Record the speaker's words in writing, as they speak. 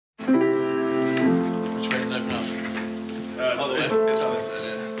It's on this side,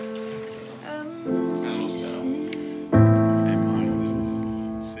 yeah.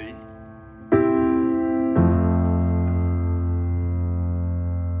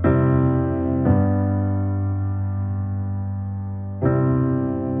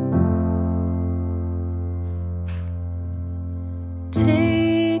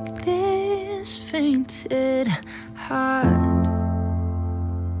 Take this fainted heart,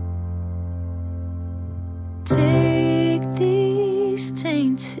 take these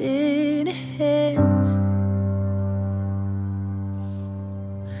tainted hands,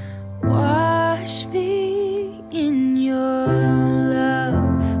 wash me in your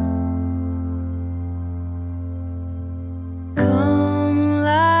love, come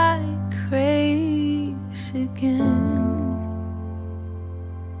like grace again.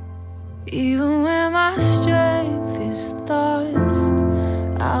 Even when my strength is lost,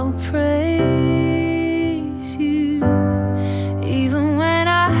 I'll praise you. Even when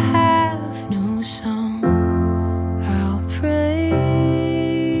I have no song, I'll praise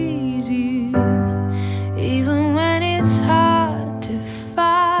you. Even when it's hard to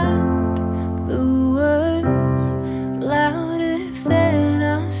find the words louder than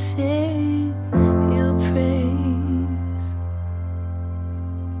I'll sing your praise.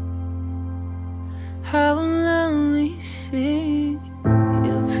 I will only sing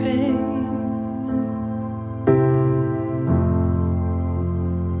your praise.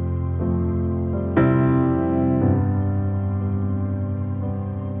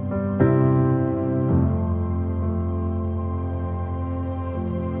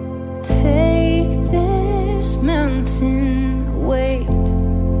 Take this mountain weight,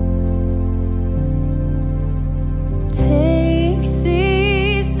 take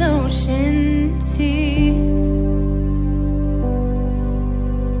these ocean tears,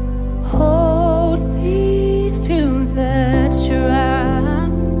 hold me through the trial,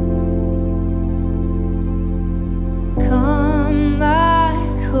 come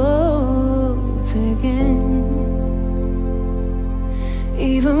like hope again.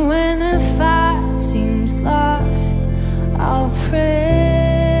 Even when the fight seems lost, I'll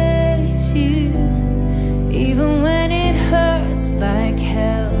praise you. Even when it hurts like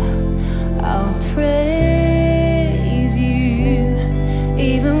hell, I'll praise you.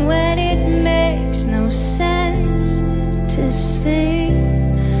 Even when it makes no sense to sing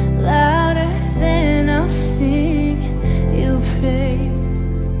louder than I'll sing your praise.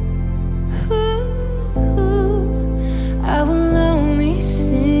 Ooh, I will only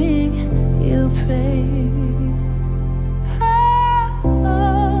sing your praise. Oh,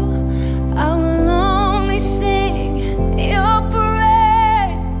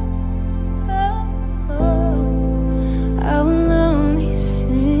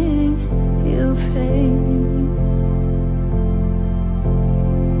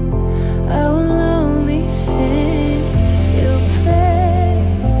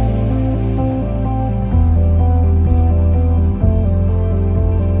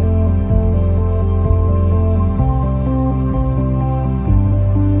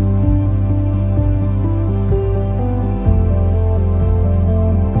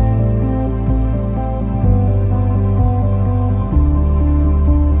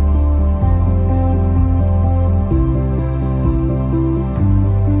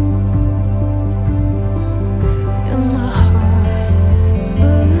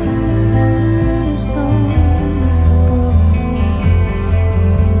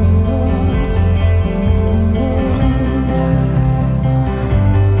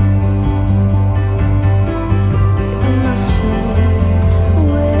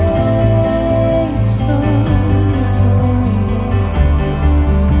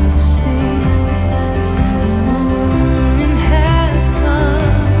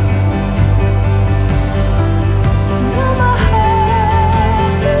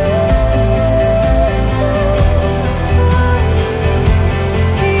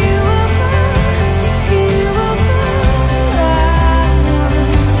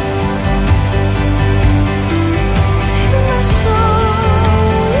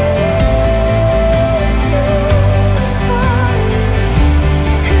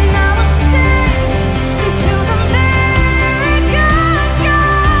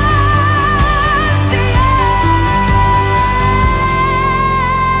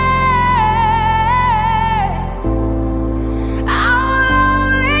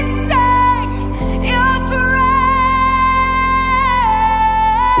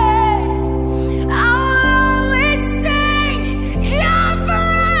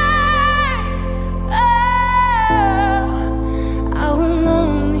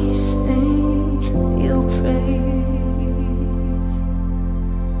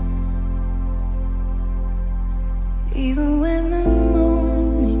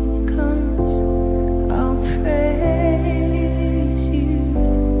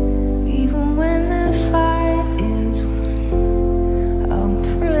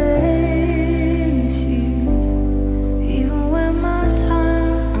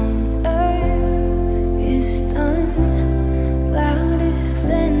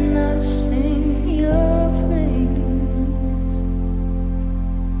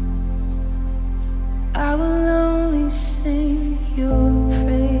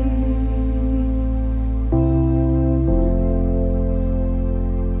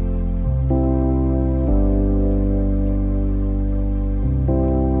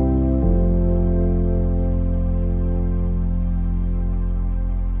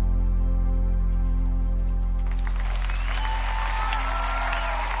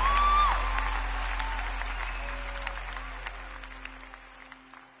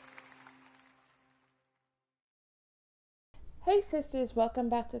 Hey sisters, welcome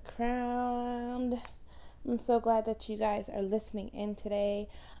back to Crowned. I'm so glad that you guys are listening in today.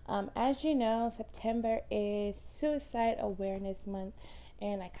 As you know, September is Suicide Awareness Month,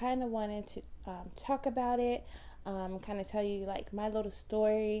 and I kind of wanted to talk about it, kind of tell you like my little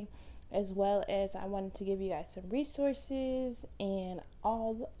story, as well as I wanted to give you guys some resources and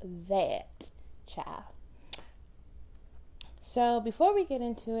all that, child. So before we get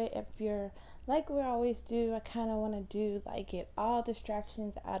into it, if you're like we always do, I kind of want to do like get all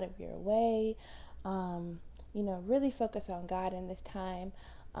distractions out of your way. Really focus on God in this time.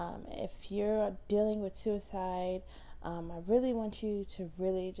 If you're dealing with suicide, I really want you to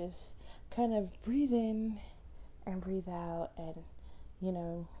really just kind of breathe in and breathe out,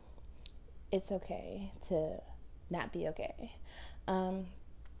 and it's okay to not be okay.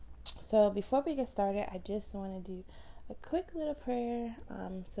 So before we get started, I just want to do a quick little prayer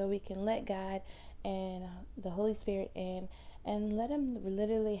so we can let God and the Holy Spirit in and let him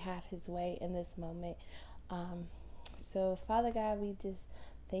literally have his way in this moment. So Father God, we just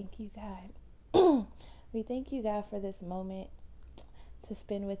thank you, God. We thank you, God, for this moment to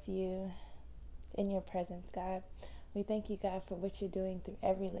spend with you in your presence, God. We thank you, God, for what you're doing through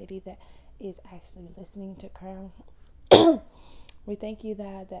every lady that is actually listening to Crown. We thank you,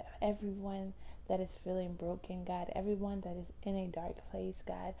 God, that everyone that is feeling broken, God, everyone that is in a dark place,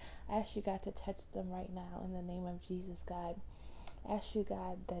 God, I ask you, God, to touch them right now in the name of Jesus, God. I ask you,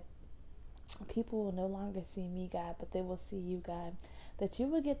 God, that people will no longer see me, God, but they will see you, God. That you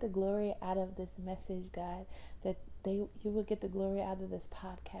will get the glory out of this message, God. That you will get the glory out of this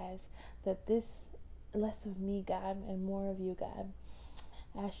podcast. That this less of me, God, and more of you, God.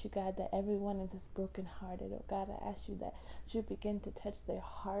 I ask you, God, that everyone is just brokenhearted, oh God. I ask you that you begin to touch their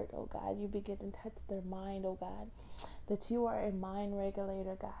heart, oh God. You begin to touch their mind, oh God. That you are a mind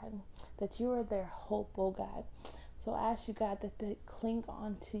regulator, God. That you are their hope, oh God. So I ask you, God, that they cling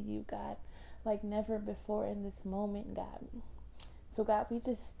on to you, God, like never before in this moment, God. So God, we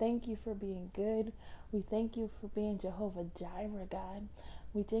just thank you for being good. We thank you for being Jehovah Jireh, God.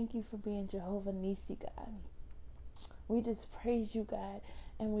 We thank you for being Jehovah Nisi, God. We just praise you, God,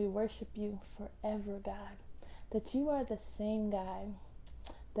 and we worship you forever, God. That you are the same God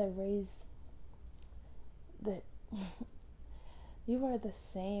that raised that you are the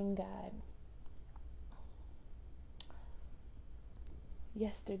same God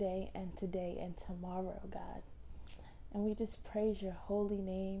yesterday and today and tomorrow, God. And we just praise your holy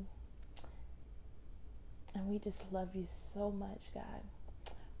name. And we just love you so much,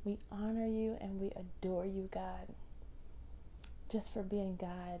 God. We honor you and we adore you, God. Just for being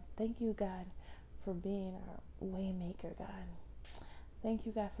God. Thank you, God, for being our way maker, God. Thank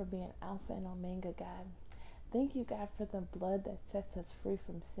you, God, for being Alpha and Omega, God. Thank you, God, for the blood that sets us free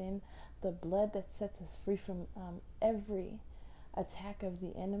from sin, the blood that sets us free from every attack of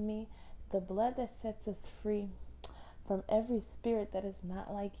the enemy, the blood that sets us free from every spirit that is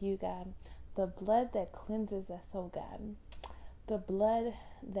not like you, God, the blood that cleanses us, oh God, the blood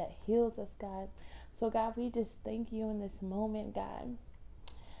that heals us, God. So, God, we just thank you in this moment, God.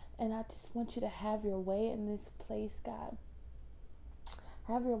 And I just want you to have your way in this place, God.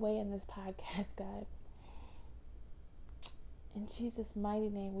 Have your way in this podcast, God. In Jesus' mighty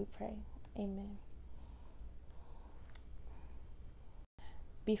name we pray. Amen.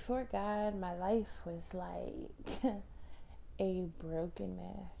 Before God, my life was like a broken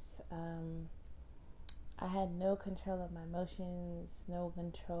mess. I had no control of my emotions, no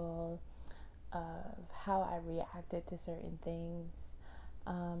control of how I reacted to certain things.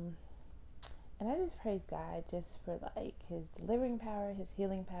 And I just praise God just for like his delivering power, his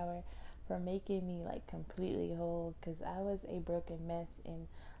healing power, for making me like completely whole, because I was a broken mess in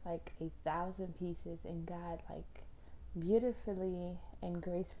like 1,000 pieces, and God like beautifully and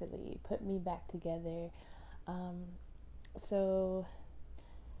gracefully put me back together. So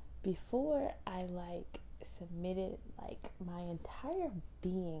before I like submitted like my entire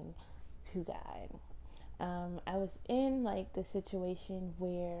being to God, I was in like the situation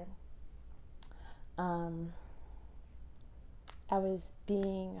where I was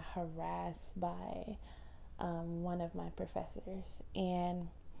being harassed by one of my professors, and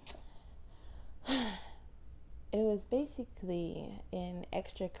it was basically an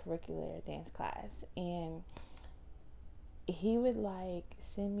extracurricular dance class, and he would like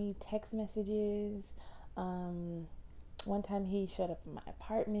send me text messages. One time he showed up in my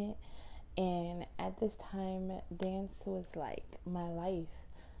apartment, and at this time dance was like my life,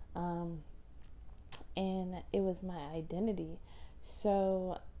 and it was my identity.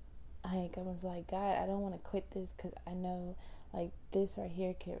 So I was like, God, I don't want to quit this, because I know like this right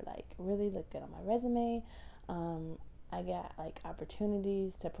here could like really look good on my resume. I got like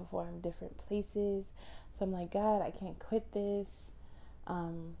opportunities to perform different places. So I'm like, God, I can't quit this.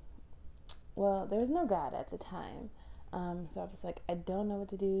 Well, there was no God at the time. So I was like, I don't know what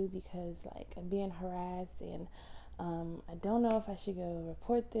to do because like I'm being harassed, and I don't know if I should go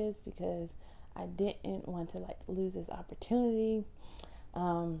report this because I didn't want to like lose this opportunity.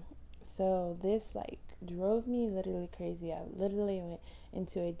 So this like drove me literally crazy. I literally went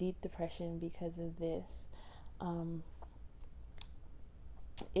into a deep depression because of this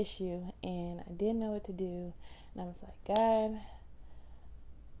issue, and I didn't know what to do. And I was like, God,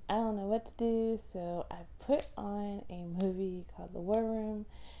 I don't know what to do. So I put on a movie called The War Room,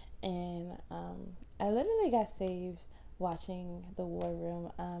 and I literally got saved watching The War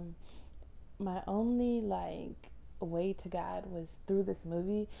Room. My only like way to God was through this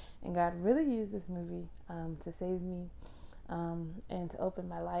movie, and God really used this movie to save me and to open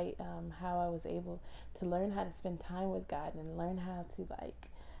my light, how I was able to learn how to spend time with God and learn how to like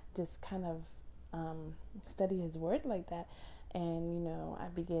just kind of study His Word like that. And, you know, I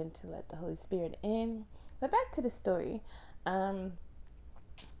began to let the Holy Spirit in. But back to the story. So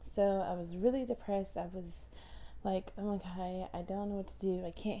I was really depressed. I was like, oh my God, I don't know what to do.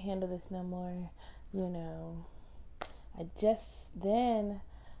 I can't handle this no more. You know, I just then,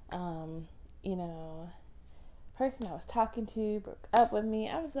 you know, person I was talking to broke up with me.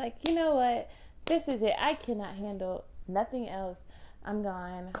 I was like, you know what? This is it. I cannot handle nothing else. I'm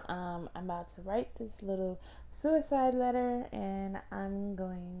gone. I'm about to write this little suicide letter, and I'm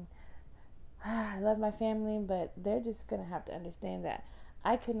going. I love my family, but they're just gonna have to understand that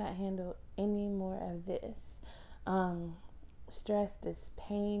I could not handle any more of this stress, this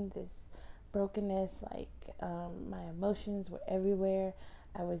pain, this brokenness. Like my emotions were everywhere.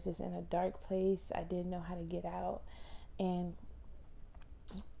 I was just in a dark place. I didn't know how to get out. And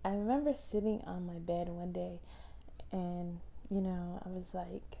I remember sitting on my bed one day, and you know, I was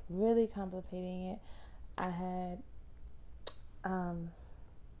like really contemplating it. I had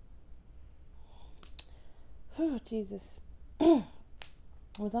Jesus. I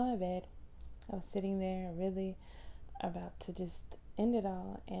was on my bed. I was sitting there really about to just end it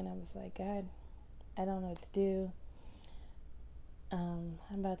all, and I was like, God, I don't know what to do. I'm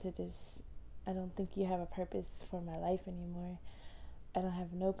about to just, I don't think you have a purpose for my life anymore. I don't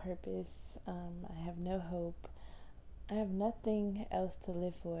have no purpose. I have no hope. I have nothing else to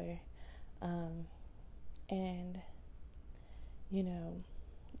live for. And, you know,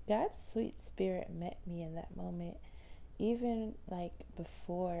 God's sweet spirit met me in that moment. Even like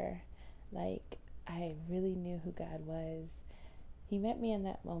before, like I really knew who God was. He met me in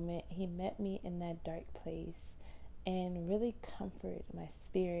that moment. He met me in that dark place and really comforted my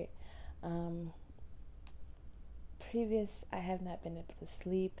spirit. Previous, I have not been able to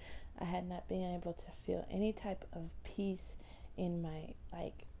sleep. I had not been able to feel any type of peace in my,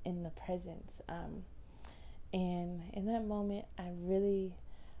 like, in the presence. And in that moment, I really,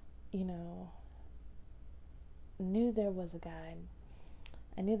 you know, knew there was a God.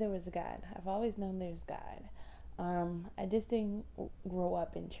 I knew there was a God. I've always known there's God. I just didn't grow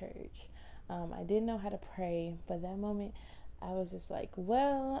up in church. I didn't know how to pray, but that moment I was just like,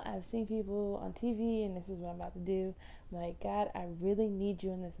 well, I've seen people on TV and this is what I'm about to do. I'm like, God, I really need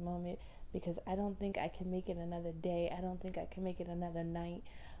you in this moment because I don't think I can make it another day. I don't think I can make it another night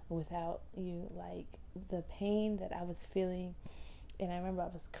without you. Like the pain that I was feeling, and I remember I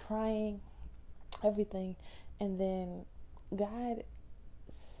was crying, everything, and then God,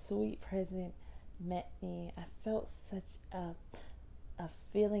 sweet presence, met me. I felt such a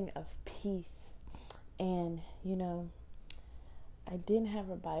feeling of peace. And you know, I didn't have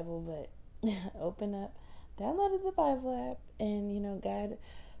a Bible, but open up, downloaded the Bible app, and you know, God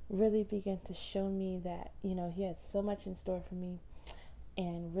really began to show me that, you know, He had so much in store for me,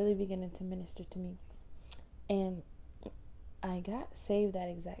 and really beginning to minister to me. And I got saved that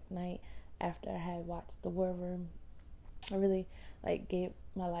exact night after I had watched The War Room. I really like gave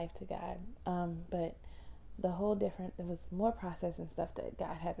my life to God, but the whole different, there was more process and stuff that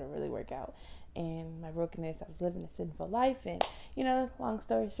God had to really work out. And my brokenness, I was living a sinful life, and you know, long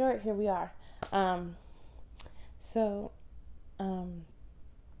story short, here we are. So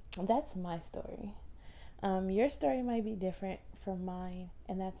that's my story. Your story might be different from mine,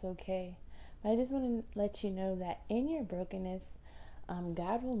 and that's okay. But I just want to let you know that in your brokenness,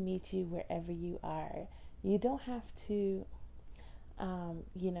 God will meet you wherever you are. You don't have to,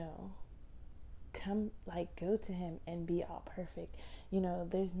 you know, go to Him and be all perfect. You know,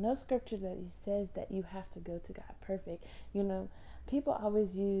 there's no scripture that He says that you have to go to God perfect. You know, people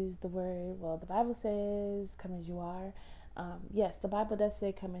always use the word, well, the Bible says, come as you are. Yes, the Bible does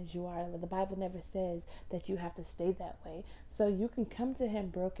say come as you are, but the Bible never says that you have to stay that way. So you can come to him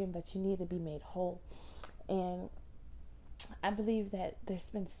broken, but you need to be made whole. And I believe that there's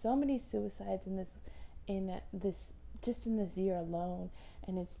been so many suicides just in this year alone,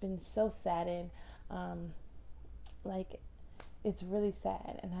 and it's been so saddened. Like, it's really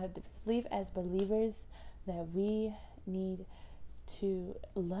sad. And I believe as believers that we need to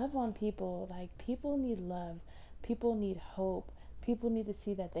love on people. Like, people need love. People need hope. People need to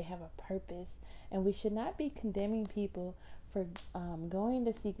see that they have a purpose. And we should not be condemning people for going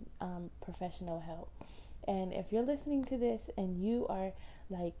to seek professional help. And if you're listening to this and you are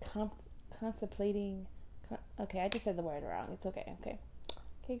like contemplating, okay, I just said the word wrong. It's okay.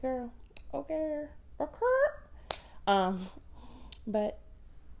 Okay, girl. Okay. But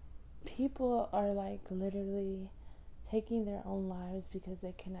people are like literally taking their own lives because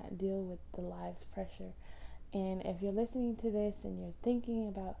they cannot deal with the life's pressure. And if you're listening to this and you're thinking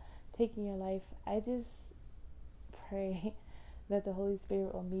about taking your life, I just pray that the Holy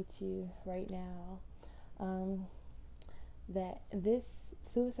Spirit will meet you right now. That this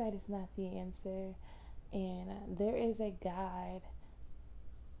suicide is not the answer, and there is a God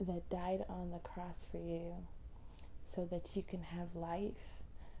that died on the cross for you so that you can have life.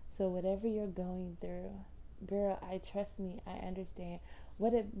 So whatever you're going through, girl, trust me, I understand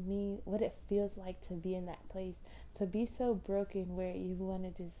what it means, what it feels like to be in that place, to be so broken where you want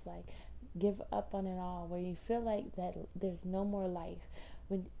to just like give up on it all, where you feel like that there's no more life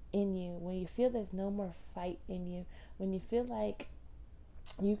in you, when you feel there's no more fight in you, when you feel like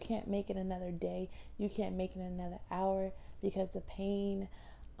you can't make it another day, you can't make it another hour, because the pain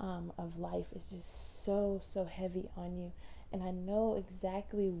of life is just so heavy on you. And I know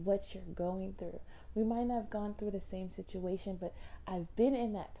exactly what you're going through. We might not have gone through the same situation, but I've been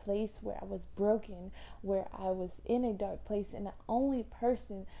in that place where I was broken, where I was in a dark place, and the only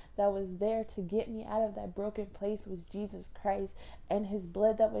person that was there to get me out of that broken place was Jesus Christ, and his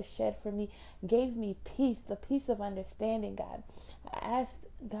blood that was shed for me gave me peace, the peace of understanding, God. I asked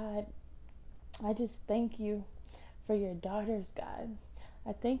God, I just thank you for your daughters, God.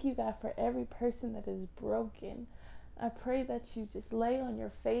 I thank you, God, for every person that is broken. I pray that you just lay on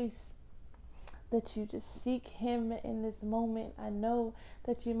your face, that you just seek him in this moment. I know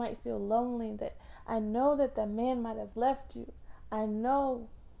that you might feel lonely, that I know that the man might have left you. I know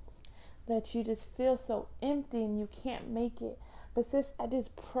that you just feel so empty and you can't make it. But sis, I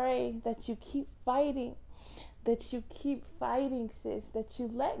just pray that you keep fighting, sis, that you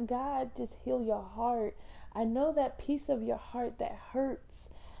let God just heal your heart. I know that piece of your heart that hurts,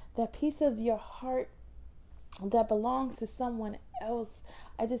 that piece of your heart that belongs to someone else.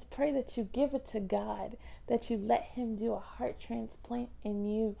 I just pray that you give it to God, that you let him do a heart transplant in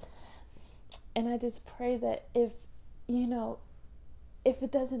you. And I just pray that if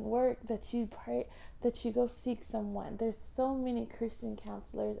it doesn't work, that you pray, that you go seek someone. There's so many Christian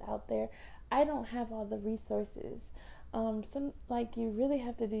counselors out there. I don't have all the resources. You really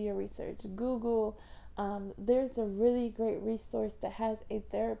have to do your research. Google. There's a really great resource that has a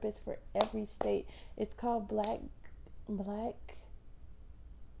therapist for every state. It's called Black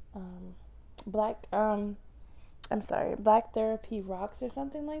Therapy Rocks or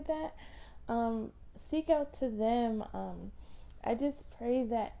something like that. Seek out to them. I just pray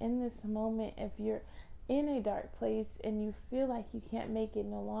that in this moment, if you're in a dark place and you feel like you can't make it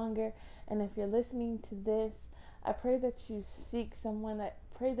no longer, and if you're listening to this, I pray that you seek someone. I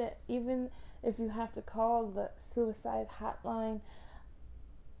pray that even if you have to call the suicide hotline,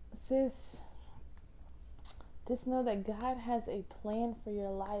 sis, just know that God has a plan for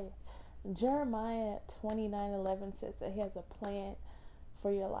your life. Jeremiah 29:11 says that he has a plan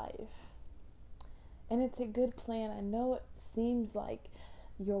for your life. And it's a good plan. I know it seems like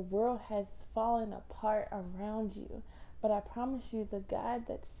your world has fallen apart around you, but I promise you, the God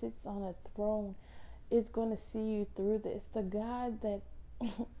that sits on a throne is going to see you through this. The God that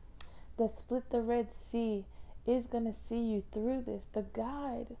that split the Red Sea is going to see you through this. The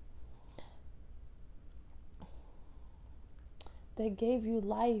God that gave you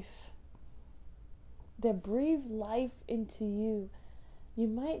life, that breathed life into you. You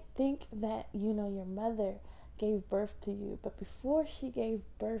might think that, your mother gave birth to you, but before she gave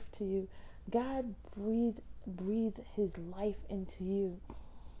birth to you, God breathed his life into you.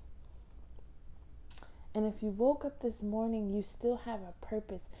 And if you woke up this morning, you still have a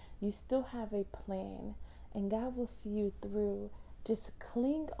purpose. You still have a plan. And God will see you through. Just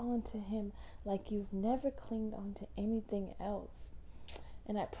cling on to him like you've never clinged on to anything else.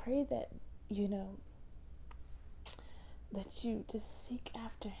 And I pray that, that you just seek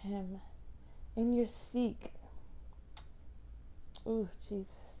after him. In your seek, Ooh,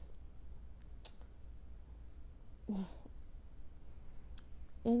 Jesus.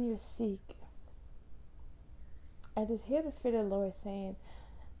 In your seek, I just hear the Spirit of the Lord saying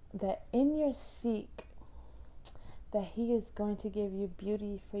that in your seek, that He is going to give you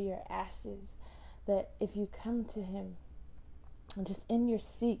beauty for your ashes. That if you come to Him, just in your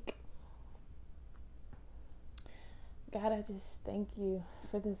seek, God, I just thank you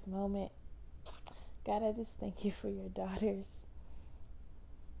for this moment. God, I just thank you for your daughters.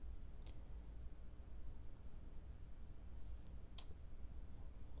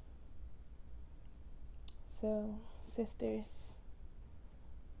 So, sisters,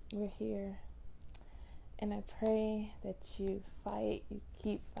 we're here. And I pray that you fight, you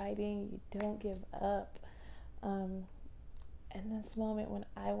keep fighting, you don't give up. In this moment when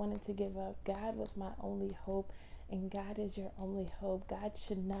I wanted to give up, God was my only hope, and God is your only hope. God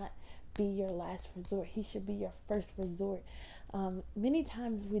should not be your last resort. He should be your first resort. Many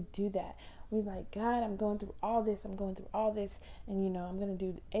times we do that. We're like, God, I'm going through all this, and I'm going to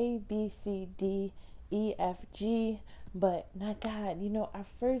do A, B, C, D, E, F, G, but not God. Our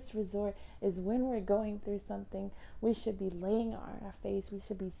first resort is when we're going through something. We should be laying on our face. We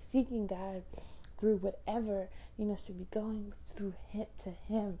should be seeking God through whatever, should be going through to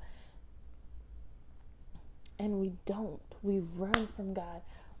Him. And we don't. We run from God.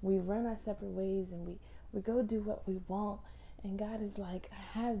 We run our separate ways, and we go do what we want. And God is like,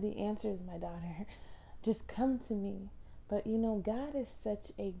 I have the answers, my daughter. Just come to me. But God is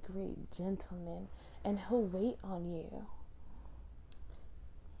such a great gentleman, and He'll wait on you.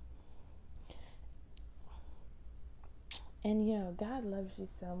 And God loves you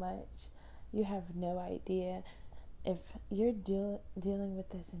so much. You have no idea. If you're dealing with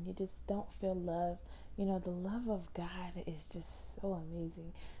this and you just don't feel love, the love of God is just so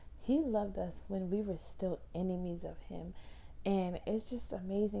amazing. He loved us when we were still enemies of Him. And it's just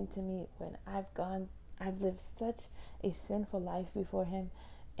amazing to me when I've lived such a sinful life before Him,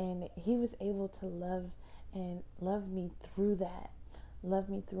 and He was able to love me through that, love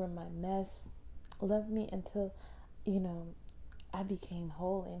me through my mess, love me until, I became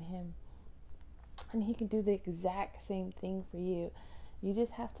whole in Him. And He can do the exact same thing for you. You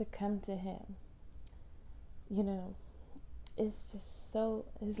just have to come to Him. It's just so,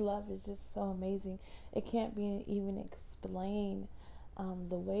 His love is just so amazing. It can't be even explained,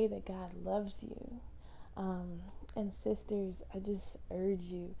 the way that God loves you. And sisters, I just urge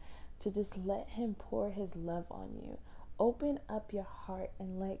you to just let Him pour His love on you. Open up your heart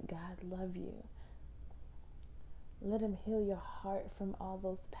and let God love you. Let Him heal your heart from all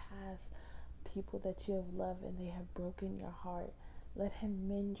those past people that you have loved and they have broken your heart. Let Him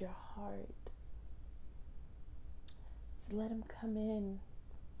mend your heart. Just let Him come in.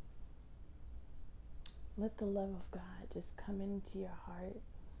 Let the love of God just come into your heart.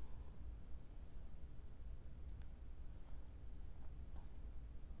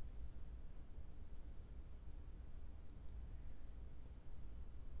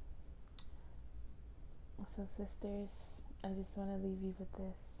 So sisters, I just want to leave you with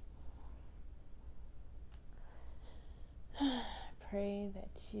this. Pray that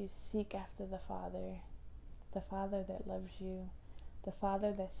you seek after the Father that loves you, the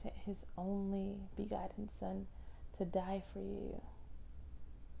Father that sent His only begotten Son to die for you,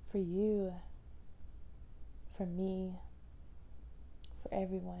 for me, for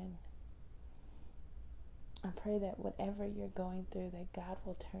everyone. I pray that whatever you're going through, that God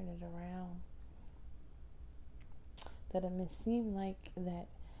will turn it around. That it may seem like that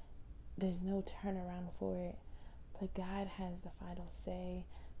there's no turnaround for it, but God has the final say.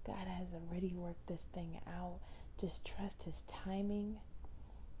 God has already worked this thing out. Just trust His timing.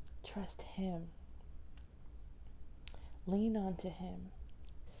 Trust Him. Lean on to Him.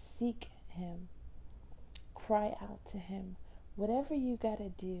 Seek Him. Cry out to Him. Whatever you gotta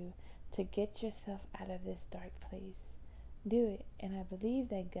do to get yourself out of this dark place, do it. And I believe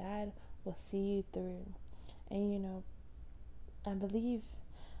that God will see you through. And I believe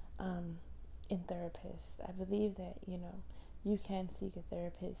in therapists. I believe that you can seek a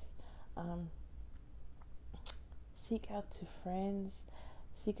therapist. Seek out to friends.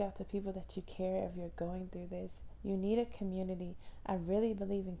 Seek out to people that you care if you're going through this. You need a community. I really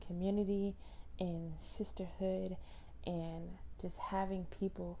believe in community and sisterhood and just having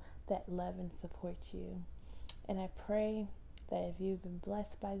people that love and support you. And I pray that if you've been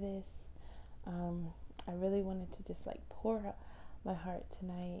blessed by this, I really wanted to just pour out my heart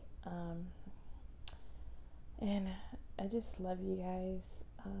tonight. And I just love you guys.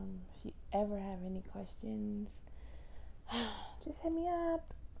 If you ever have any questions, just hit me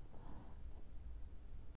up.